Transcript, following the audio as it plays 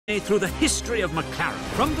Through the history of McLaren.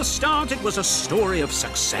 From the start, it was a story of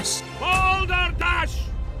success. Boulder Dash!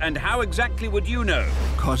 And how exactly would you know?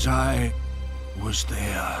 'Cause I was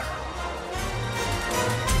there.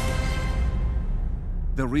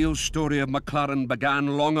 The real story of McLaren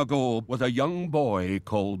began long ago with a young boy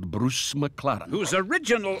called Bruce McLaren. Whose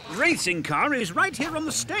original racing car is right here on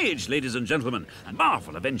the stage, ladies and gentlemen. A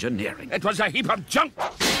marvel of engineering. It was a heap of junk!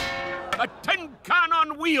 A tin can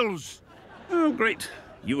on wheels! Oh, great.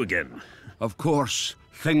 You again. Of course,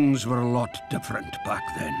 things were a lot different back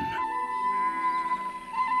then.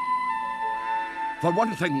 For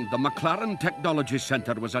one thing, the McLaren Technology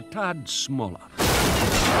Centre was a tad smaller.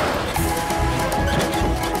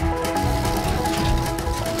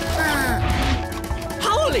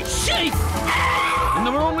 Holy shit! And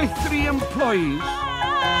there were only 3 employees.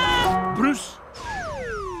 Bruce,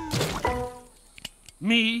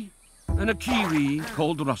 me, and a Kiwi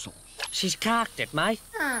called Russell. She's carked it, mate.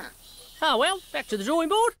 Oh, well, back to the drawing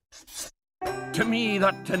board. To me,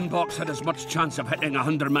 that tin box had as much chance of hitting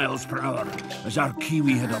 100 miles per hour as our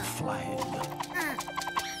Kiwi had of flying.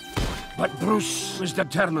 But Bruce was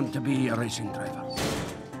determined to be a racing driver.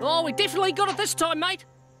 Oh, we definitely got it this time, mate.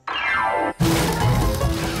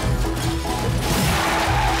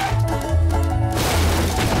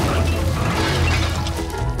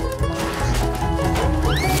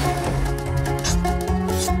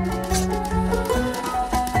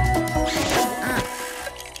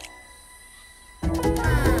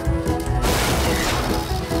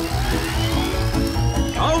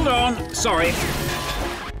 Hold on. Sorry.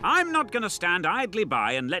 I'm not going to stand idly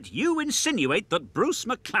by and let you insinuate that Bruce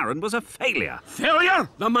McLaren was a failure. Failure?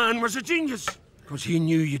 The man was a genius. Because he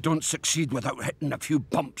knew you don't succeed without hitting a few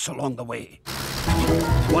bumps along the way.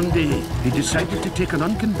 One day, he decided to take an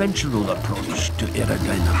unconventional approach to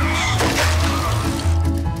aerodynamics.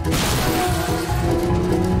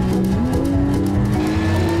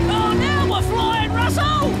 Oh, now we're flying,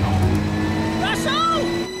 Russell! Russell!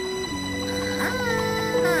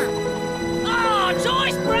 Oh,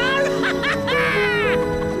 choice, bro!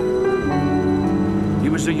 He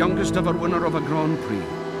was the youngest ever winner of a Grand Prix,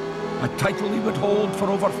 a title he would hold for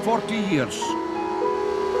over 40 years.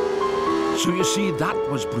 So you see, that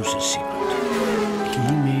was Bruce's secret.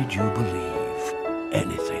 He made you believe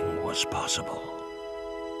anything was possible.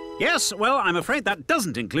 Yes, well, I'm afraid that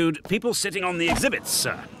doesn't include people sitting on the exhibits,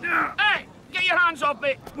 sir. Hey, get your hands off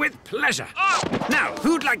me! With pleasure. Oh. Now,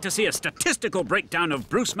 who'd like to see a statistical breakdown of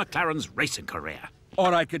Bruce McLaren's racing career?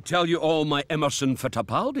 Or I could tell you all my Emerson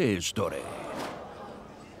Fittipaldi story.